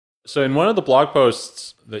So in one of the blog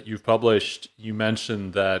posts that you've published, you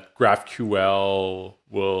mentioned that GraphQL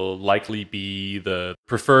will likely be the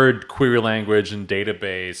preferred query language and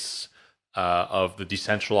database of the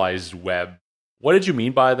decentralized web. What did you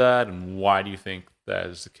mean by that, and why do you think that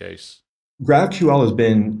is the case? GraphQL has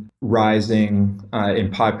been rising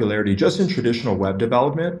in popularity just in traditional web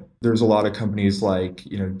development. There's a lot of companies like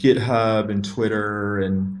GitHub and Twitter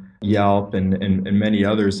and Yelp and many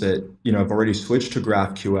others that have already switched to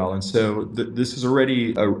GraphQL, and so this is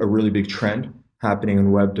already a really big trend happening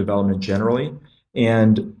in web development generally.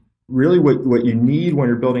 And really, what you need when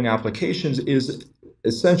you're building applications is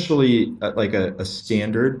essentially like a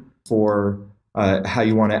standard for how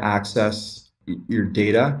you want to access your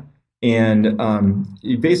data, and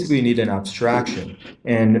you basically need an abstraction.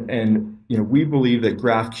 And we believe that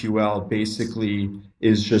GraphQL basically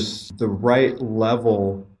is just the right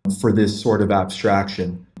level for this sort of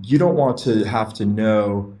abstraction. You don't want to have to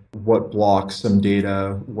know what block some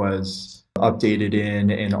data was updated in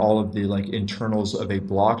and all of the like internals of a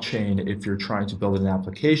blockchain if you're trying to build an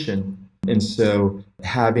application. And so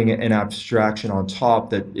having an abstraction on top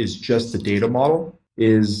that is just the data model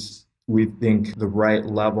is, we think, the right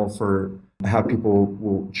level for how people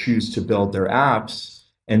will choose to build their apps.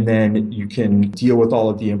 And then you can deal with all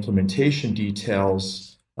of the implementation details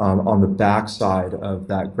on the backside of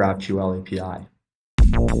that GraphQL API.